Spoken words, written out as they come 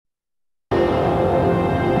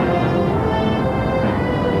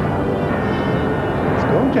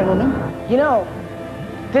You know,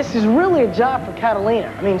 this is really a job for Catalina.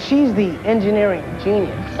 I mean, she's the engineering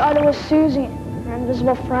genius. I thought it was Suzee, her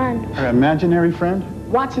invisible friend. Her imaginary friend?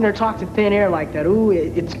 Watching her talk to thin air like that, ooh,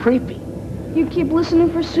 it's creepy. You keep listening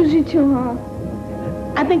for Suzee too, huh?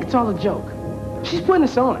 I think it's all a joke. She's putting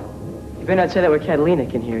us on. You better not say that where Catalina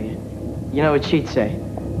can hear you. You know what she'd say.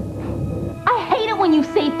 I hate it when you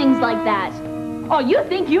say things like that. Oh, you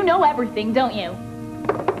think you know everything, don't you?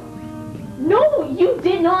 No, you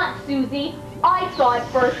did not, Suzee. I saw it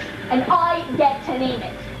first, and I get to name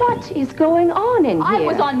it. What is going on in here? I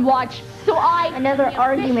was on watch, so Another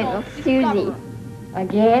argument with Suzee.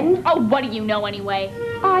 Again? Oh, what do you know anyway?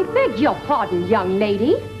 I beg your pardon, young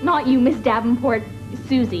lady. Not you, Miss Davenport.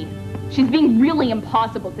 Suzee. She's being really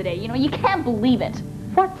impossible today. You know, you can't believe it.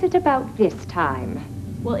 What's it about this time?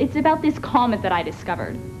 Well, it's about this comet that I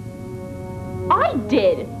discovered. I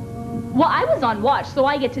did. Well, I was on watch, so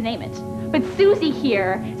I get to name it. But Suzee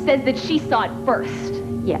here says that she saw it first.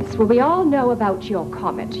 Yes, well, we all know about your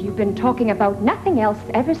comet. You've been talking about nothing else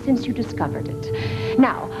ever since you discovered it.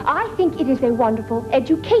 Now, I think it is a wonderful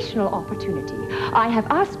educational opportunity. I have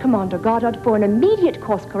asked Commander Goddard for an immediate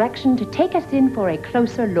course correction to take us in for a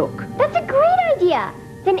closer look. That's a great idea.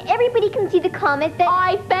 Then everybody can see the comet that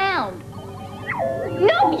I found.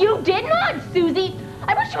 No, you did not, Suzee.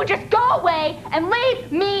 I wish you would just go away and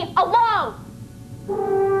leave me alone.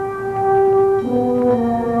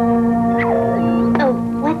 Oh,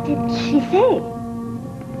 what did she say?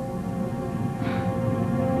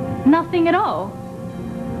 Nothing at all.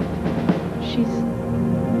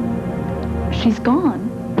 She's gone.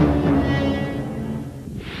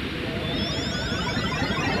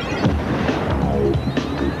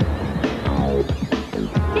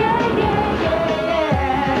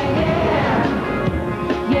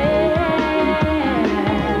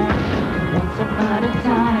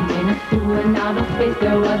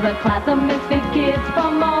 There was a class of misfit kids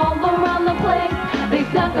from all around the place. They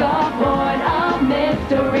snuck aboard a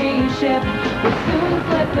mystery ship, which soon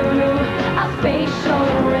slipped through a spatial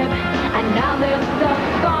rip. And now they're stuck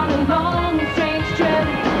on a long, strange trip.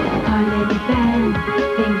 Our lady Ben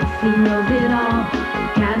thinks he knows it all.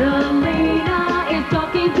 Catalina is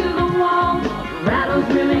talking to the wall. Rattle's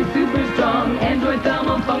really super strong. Android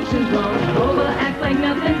thermal functions wrong. Rover acts like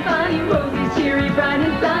nothing's funny. Rosie's cheery, bright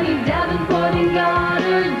and sunny. Davenport and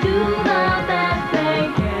Goddard do the best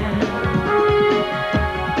they can.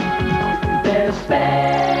 They're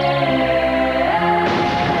space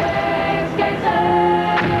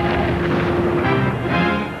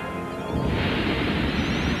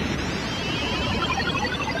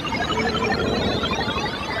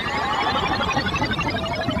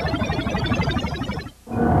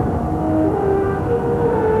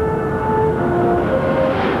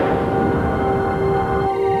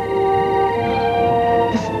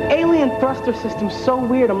Thruster system's so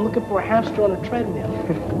weird, I'm looking for a hamster on a treadmill.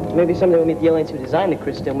 Maybe someday we'll meet the aliens who designed the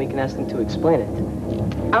Christa and we can ask them to explain it.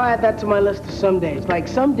 I'll add that to my list of somedays. Like,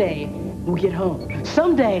 someday we'll get home.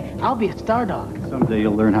 Someday I'll be a star dog. Someday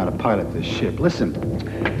you'll learn how to pilot this ship. Listen,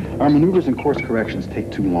 our maneuvers and course corrections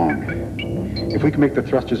take too long. If we can make the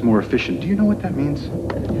thrusters more efficient, do you know what that means?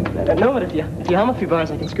 No, but if you hum a few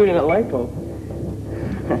bars, I can screw in that light bulb.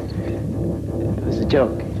 It was a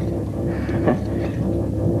joke.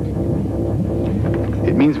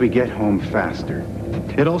 It means we get home faster.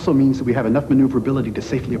 It also means that we have enough maneuverability to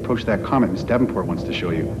safely approach that comet Miss Davenport wants to show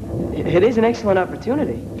you. It is an excellent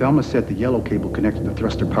opportunity. Thelma said the yellow cable connected the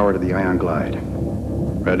thruster power to the ion glide.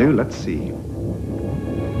 Ready? Let's see.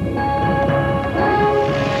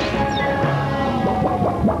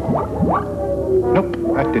 Nope,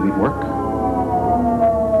 that didn't work.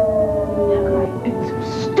 It's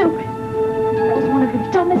stupid. That was one of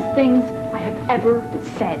the dumbest things I have ever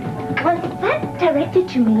said. Was that directed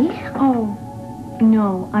to me? Oh,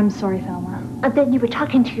 no, I'm sorry, Thelma. Then you were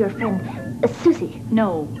talking to your friend, Suzee.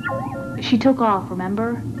 No, she took off,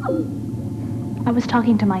 remember? I was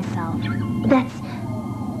talking to myself. That's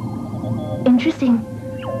interesting.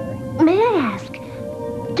 May I ask,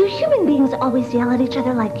 do human beings always yell at each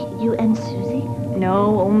other like you and Suzee?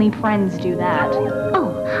 No, only friends do that.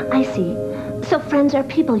 Oh, I see. So friends are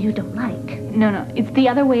people you don't like. No, it's the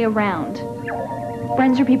other way around.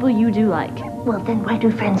 Friends are people you do like. Well, then why do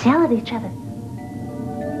friends yell at each other?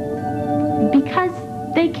 Because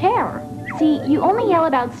they care. See, you only yell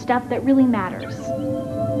about stuff that really matters.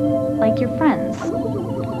 Like your friends.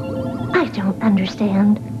 I don't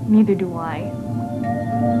understand. Neither do I.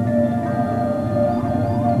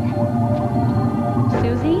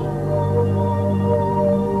 Suzee?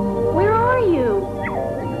 Where are you?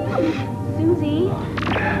 Suzee?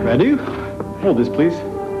 Ready? Hold this, please.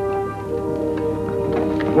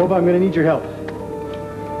 Bob, I'm going to need your help.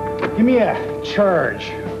 Give me a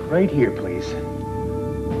charge. Right here, please.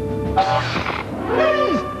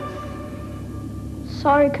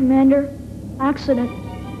 Sorry, Commander. Accident.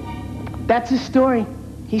 That's his story.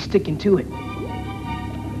 He's sticking to it.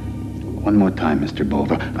 One more time, Mr.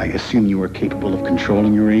 Bova. I assume you are capable of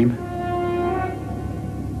controlling your aim?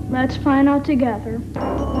 Let's find out together.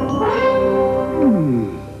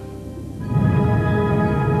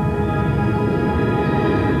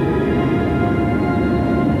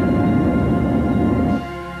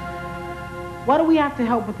 Why do we have to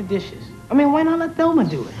help with the dishes? I mean, why not let Thelma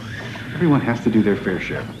do it? Everyone has to do their fair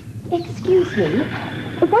share. Excuse me.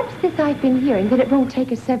 What's this I've been hearing, that it won't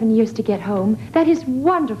take us 7 years to get home? That is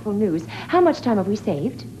wonderful news. How much time have we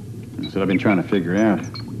saved? That's what I've been trying to figure out.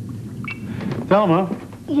 Thelma,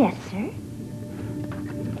 Yes, sir.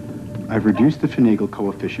 I've reduced the finagle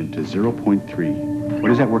coefficient to 0.3. What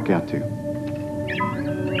does that work out to?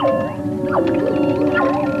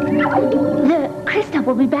 The Christa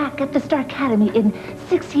will be back at the Star Academy in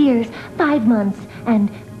 6 years, 5 months, and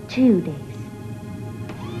 2 days.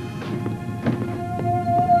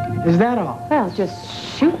 Is that all? Well,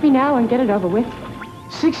 just shoot me now and get it over with.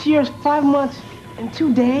 6 years, 5 months, and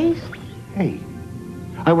 2 days? Hey,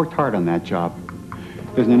 I worked hard on that job.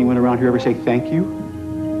 Doesn't anyone around here ever say thank you?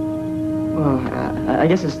 Well, I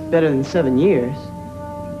guess it's better than 7 years.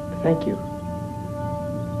 Thank you.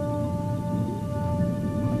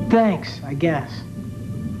 Thanks, I guess.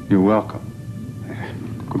 You're welcome.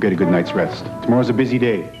 Go get a good night's rest. Tomorrow's a busy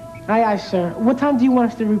day. Aye, aye, sir. What time do you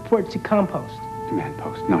want us to report to compost? Command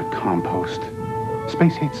post, not compost.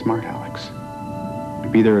 Space ain't smart, Alex.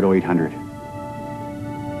 We'll be there at 0800.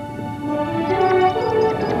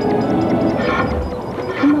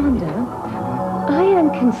 Commander, I am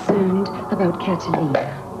concerned about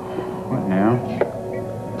Catalina. What now?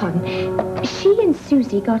 Pardon. She and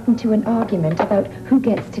Suzee got into an argument about who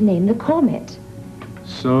gets to name the comet.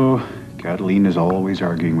 So, Catalina's always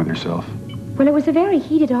arguing with herself. Well, it was a very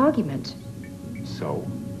heated argument. So?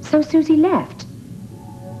 So Suzee left.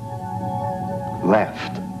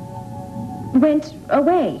 Left. Went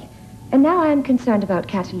away. And now I am concerned about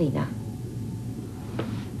Catalina.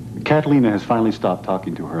 Catalina has finally stopped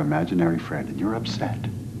talking to her imaginary friend, and you're upset.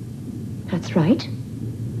 That's right.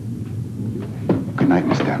 Good night,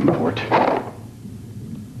 Miss Davenport.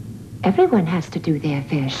 Everyone has to do their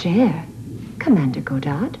fair share, Commander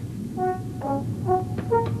Goddard.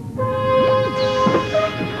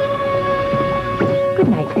 Good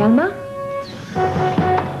night, Thelma.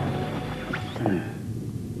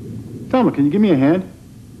 Thelma, can you give me a hand?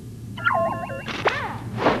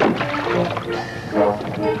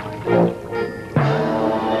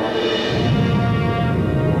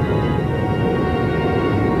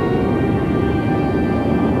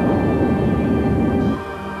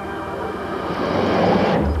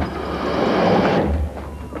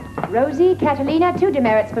 Rosie, Catalina, 2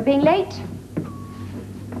 demerits for being late.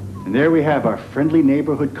 And there we have our friendly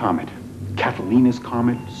neighborhood comet. Catalina's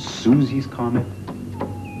comet, Suzee's comet,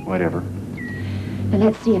 whatever. Now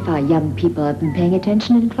let's see if our young people have been paying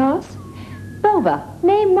attention in class. Bova,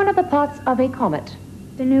 name one of the parts of a comet.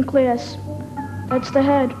 The nucleus. That's the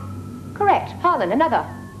head. Correct. Harlan, another.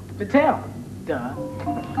 The tail. Duh.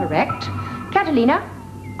 Correct. Catalina.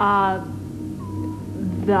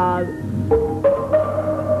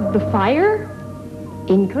 The fire?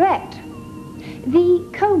 Incorrect. The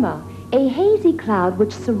coma, a hazy cloud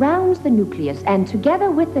which surrounds the nucleus and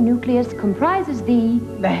together with the nucleus comprises the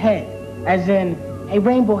head. As in a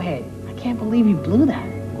rainbow head. I can't believe you blew that.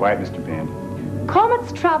 Quiet, Mr. Band.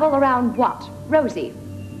 Comets travel around what? Rosie.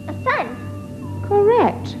 A sun.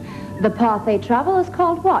 Correct. The path they travel is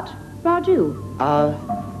called what? Raju.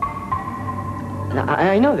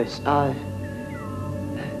 I know this.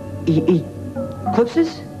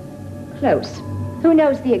 Eclipses? Close. Who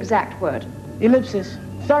knows the exact word? Ellipsis.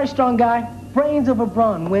 Sorry, strong guy. Brains over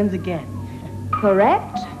brawn wins again.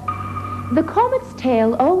 Correct. The comet's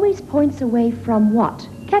tail always points away from what?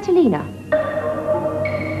 Catalina.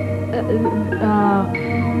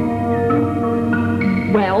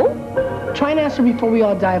 Well? Try and answer before we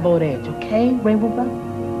all die of old age, okay, Rainbow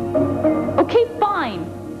Bell? Okay, fine.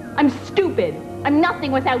 I'm stupid. I'm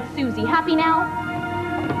nothing without Suzee. Happy now?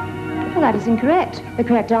 Well, that is incorrect. The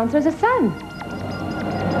correct answer is a sun.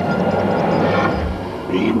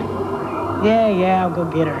 Band? Yeah, I'll go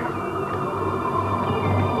get her.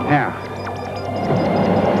 Now,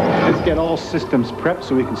 let's get all systems prepped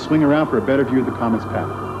so we can swing around for a better view of the comet's path.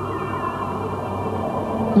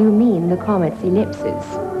 You mean the comet's ellipses.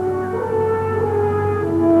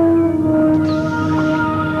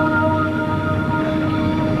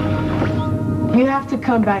 You have to come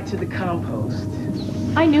come back to the compost.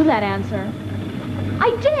 I knew that answer. I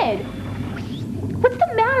did. What's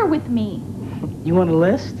the matter with me? You want a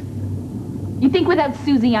list? You think without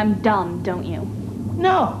Suzee I'm dumb, don't you?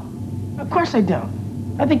 No, of course I don't.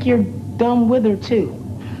 I think you're dumb with her, too.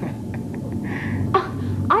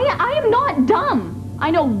 I am not dumb.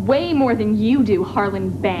 I know way more than you do, Harlan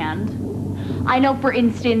Band. I know, for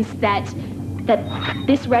instance, that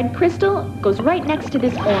this red crystal goes right next to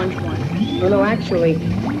this orange one. Oh, no, actually,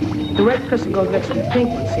 the red crystal goes next to the pink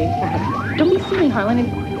one, see? Don't be silly, Harlan.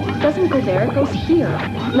 It doesn't go there, it goes here.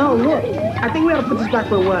 No, look. I think we ought to put this back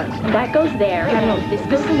where it was. That goes there. Yeah, no, this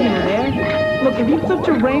goes there. Look, if you flipped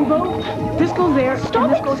your rainbow, this goes there, Stop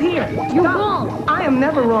and this it. goes here. You're Stop. wrong. I am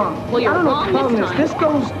never wrong. Well, you're I don't know wrong what the problem this is. This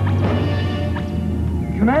goes...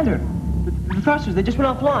 Commander, the thrusters, they just went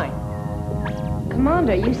offline.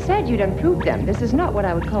 Commander, you said you'd improve them. This is not what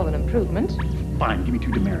I would call an improvement. Fine, give me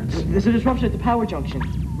 2 demerits. There's a disruption at the power junction.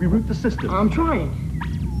 Reroute the system. I'm trying.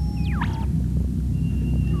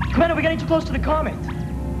 Commander, we're getting too close to the comet.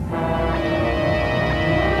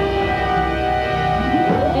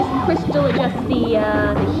 This crystal adjusts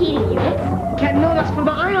the heating units. Cat, no, that's for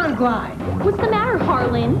the ion glide. What's the matter,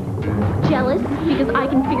 Harlan? Jealous because I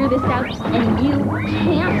can figure this out and you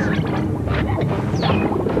can't?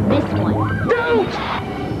 This one. Don't!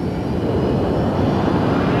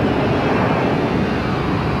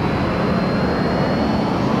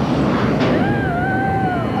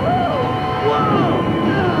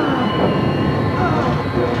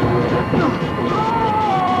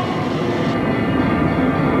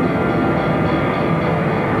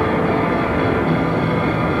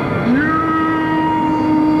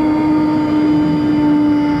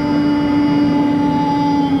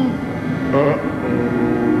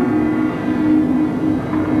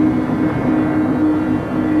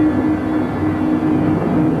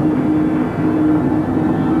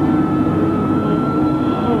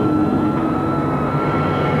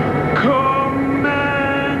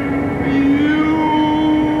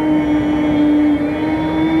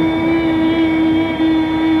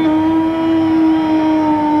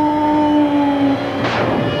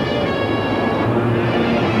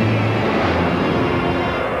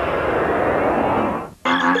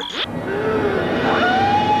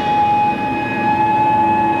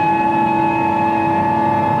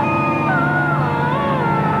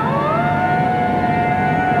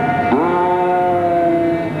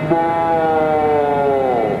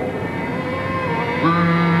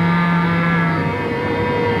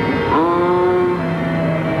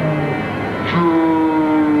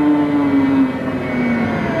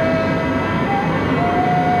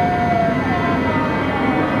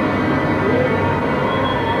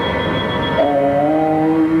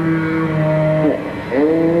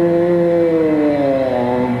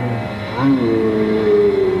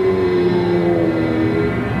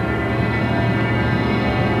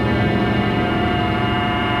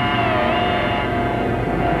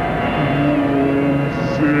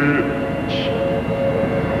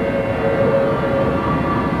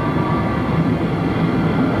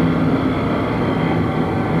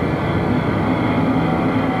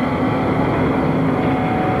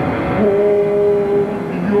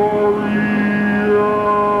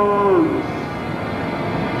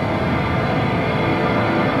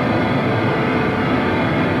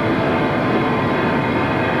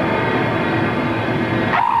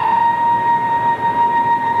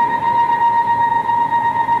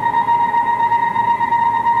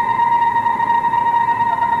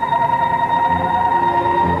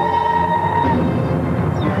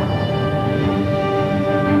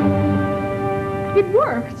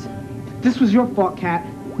 This was your fault, Cat.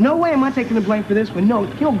 No way am I taking the blame for this one. No,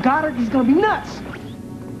 you know, Goddard, he's gonna be nuts.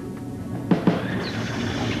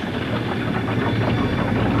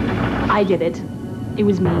 I did it. It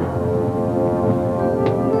was me.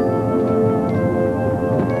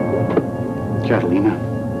 Catalina,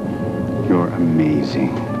 you're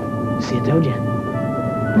amazing. See, I told you.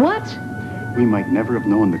 What? We might never have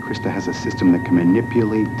known that Christa has a system that can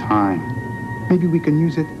manipulate time. Maybe we can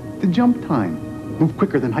use it to jump time. Move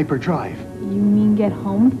quicker than hyperdrive. You mean get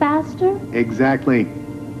home faster? Exactly.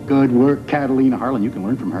 Good work, Catalina. Harlan, you can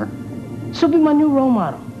learn from her. She'll be my new role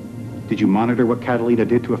model. Did you monitor what Catalina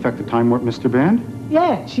did to affect the time warp, Mr. Band?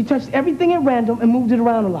 Yeah, she touched everything at random and moved it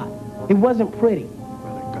around a lot. It wasn't pretty.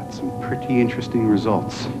 Well, it got some pretty interesting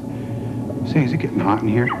results. Say, is it getting hot in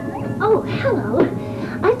here? Oh, hello.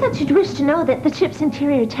 I thought you'd wish to know that the ship's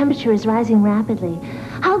interior temperature is rising rapidly.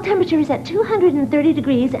 Hull temperature is at 230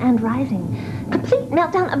 degrees and rising. Complete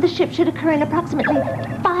meltdown of the ship should occur in approximately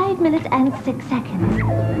 5 minutes and 6 seconds.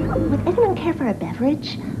 Would anyone care for a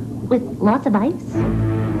beverage? with lots of ice?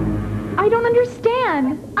 I don't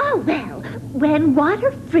understand. Oh, well, when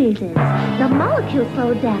water freezes, the molecules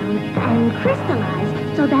slow down and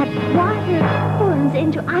crystallize so that water forms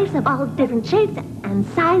into ice of all different shapes and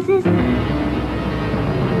sizes.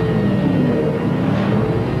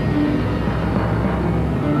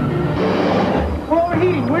 We're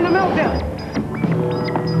overheating. We're in a meltdown.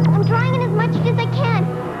 I'm trying in as much as I can,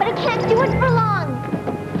 but I can't do it for long.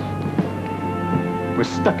 We're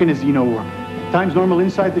stuck in a xeno warp. Time's normal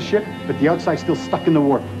inside the ship, but the outside's still stuck in the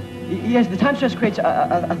warp. Yes, the time stress creates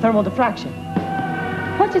a thermal diffraction.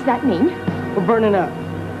 What does that mean? We're burning up.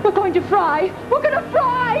 We're going to fry. We're going to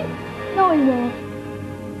fry. No, he won't.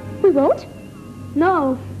 We won't?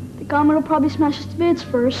 No. The comet will probably smash us to bits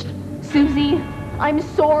first. Suzee, I'm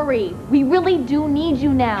sorry. We really do need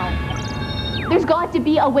you now. There's got to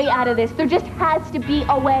be a way out of this. There just has to be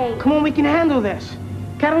a way. Come on, we can handle this.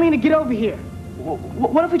 Catalina, get over here.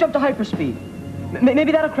 What if we jump to hyperspeed?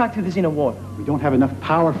 Maybe that'll crack through the xeno warp. We don't have enough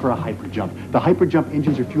power for a hyperjump. The hyperjump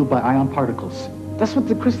engines are fueled by ion particles. That's what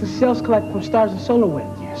the Christa cells collect from stars and solar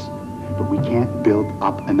winds. Yes, but we can't build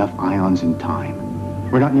up enough ions in time.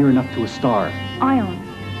 We're not near enough to a star. Ions.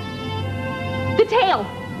 The tail.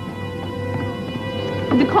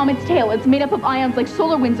 The comet's tail. It's made up of ions like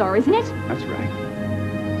solar winds are, isn't it? That's right.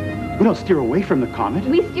 We don't steer away from the comet.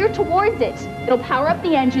 We steer towards it. It'll power up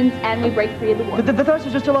the engines and we break free of the warp. The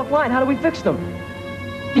thrusters are still offline. How do we fix them?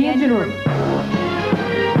 The engine room.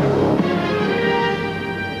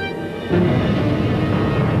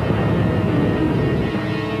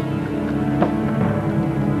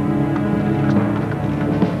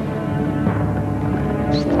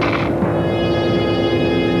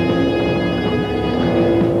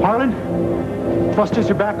 Harlan, thrusters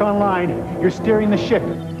are back online. You're steering the ship.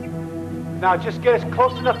 Now just get us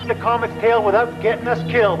close enough to the comet's tail without getting us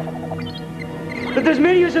killed. But there's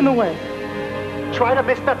meteors in the way. Try to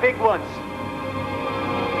miss the big ones.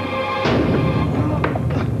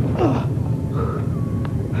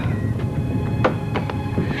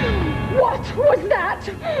 What was that?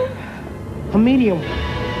 A medium.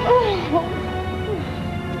 Oh.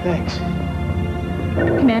 Thanks.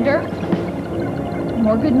 Commander,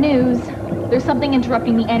 more good news. There's something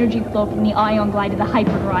interrupting the energy flow from the ion glide to the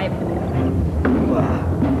hyperdrive.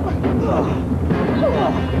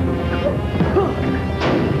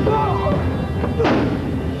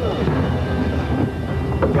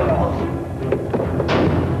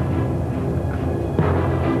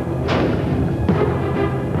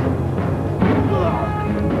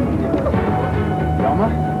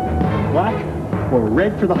 Black or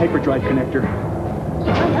red for the hyperdrive connector?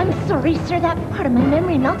 I'm sorry, sir. That part of my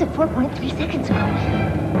memory melted 4.3 seconds ago.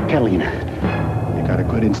 Catalina, you got a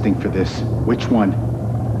good instinct for this. Which one?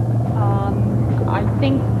 I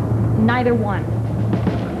think neither one.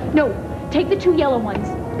 No, take the two yellow ones.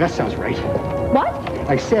 That sounds right. What?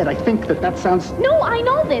 I said, I think that sounds... No, I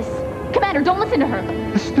know this. Commander, don't listen to her.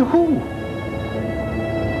 Listen to who?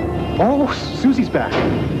 Oh, Suzee's back.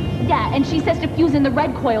 Yeah, and she says to fuse in the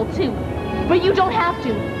red coil, too. But you don't have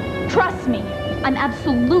to. Trust me. I'm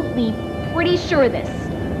absolutely pretty sure of this.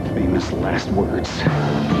 Famous last words.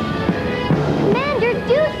 Commander,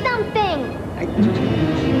 do something!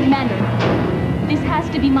 Commander, this has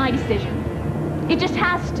to be my decision. It just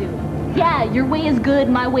has to. Yeah, your way is good,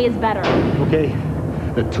 my way is better. Okay,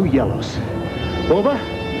 the two yellows. Boba,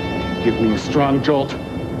 give me a strong jolt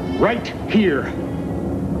right here.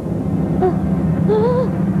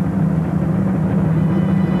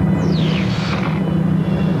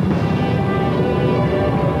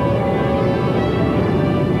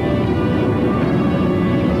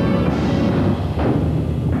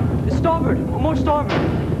 Starboard! More starboard!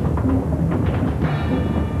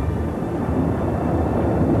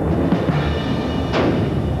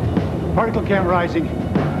 Particle count rising.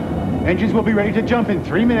 Engines will be ready to jump in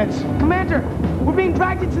 3 minutes. Commander, we're being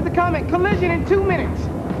dragged into the comet. Collision in 2 minutes.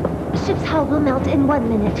 Ship's hull will melt in 1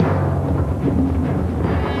 minute.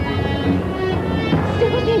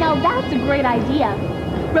 Suzee, now that's a great idea.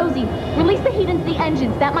 Rosie, release the heat into the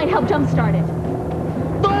engines. That might help jumpstart it.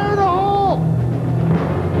 Fire the hole!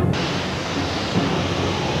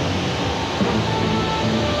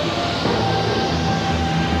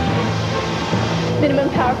 Minimum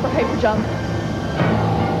power for hyperjump.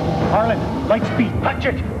 Harlan, light speed, punch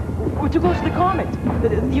it! We're too close to the comet.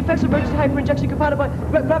 The effects of emergency hyperinjection compounded by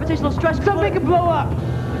gravitational stress. Something could blow up.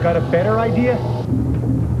 You got a better idea?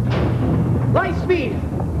 Light speed.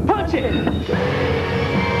 Punch it.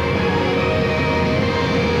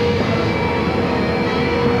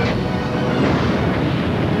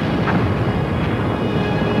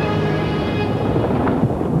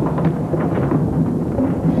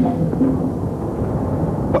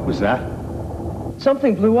 that?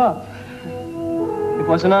 Something blew up. It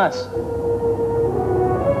wasn't us.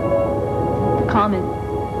 The comet.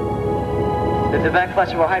 The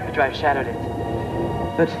backflash of our hyperdrive shattered it.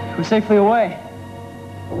 But we're safely away.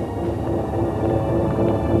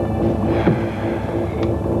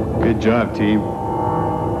 Good job, team.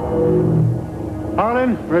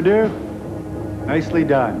 Harlan, Radu, nicely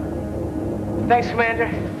done. Thanks,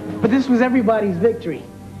 Commander. But this was everybody's victory.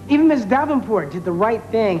 Even Miss Davenport did the right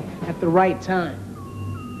thing at the right time.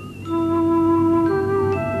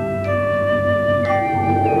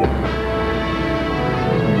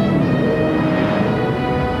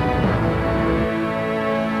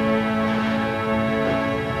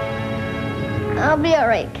 I'll be all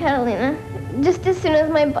right, Catalina. Just as soon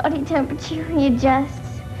as my body temperature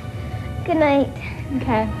readjusts. Good night.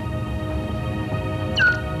 Okay.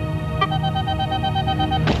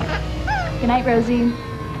 Good night, Rosie.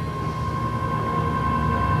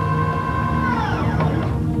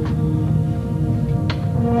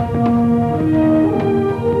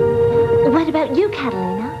 What about you,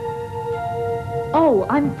 Catalina? Oh,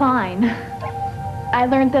 I'm fine. I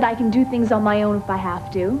learned that I can do things on my own if I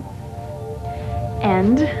have to.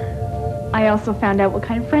 And I also found out what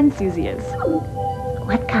kind of friend Suzee is.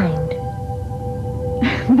 What kind?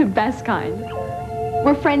 The best kind.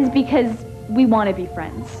 We're friends because we want to be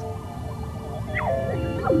friends.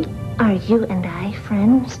 Are you and I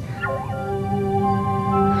friends?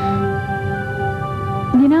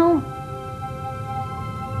 You know,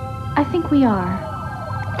 I think we are.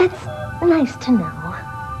 That's nice to know.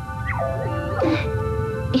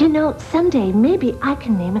 You know, someday maybe I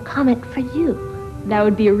can name a comet for you. That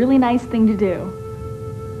would be a really nice thing to do.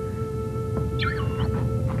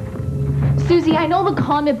 Suzee, I know the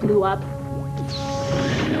comet blew up,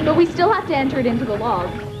 but we still have to enter it into the log.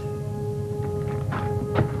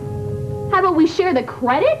 How about we share the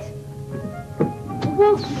credit?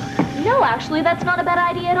 Well, no, actually, that's not a bad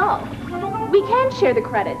idea at all. We can share the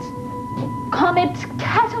credit. Comet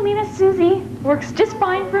Catalina Suzee works just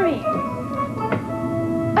fine for me.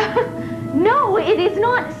 No, it is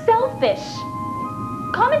not selfish.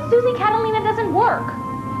 Comet Suzee Catalina doesn't work.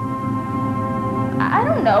 I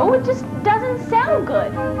don't know, it just doesn't sound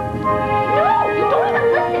good. No, you don't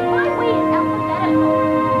even listen. My way is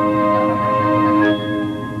alphabetical.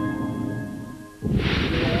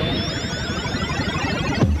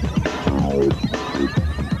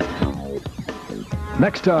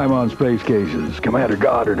 Next time on Space Cases, Commander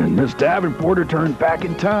Goddard and Miss Davenport are turned back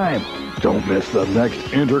in time. Don't miss the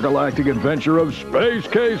next intergalactic adventure of Space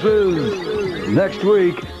Cases. Next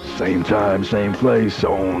week, same time, same place,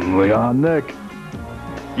 only on Nick.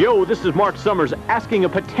 Yo, this is Mark Summers asking a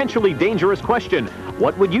potentially dangerous question.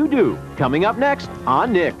 What would you do? Coming up next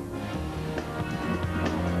on Nick.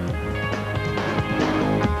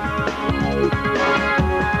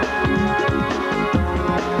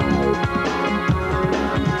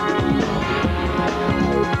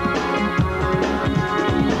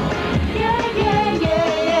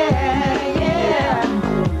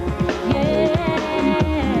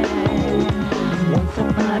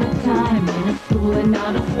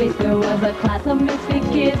 There was a class of misfit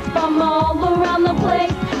kids from all around the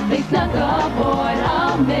place. They snuck aboard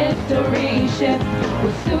a mystery ship.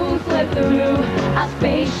 We'll soon slip through a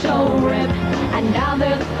spatial rip, and now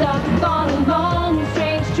they're stuck on a long,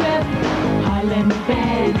 strange trip. Harlan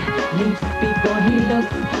band leaps before he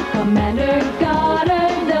looks. Commander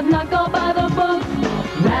Goddard does not go by the books.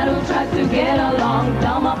 Rattle tries to get along,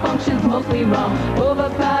 Dharma functions mostly wrong.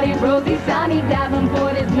 Overcrowded Rosie, Sonny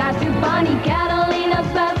Davenport is not too funny. Cat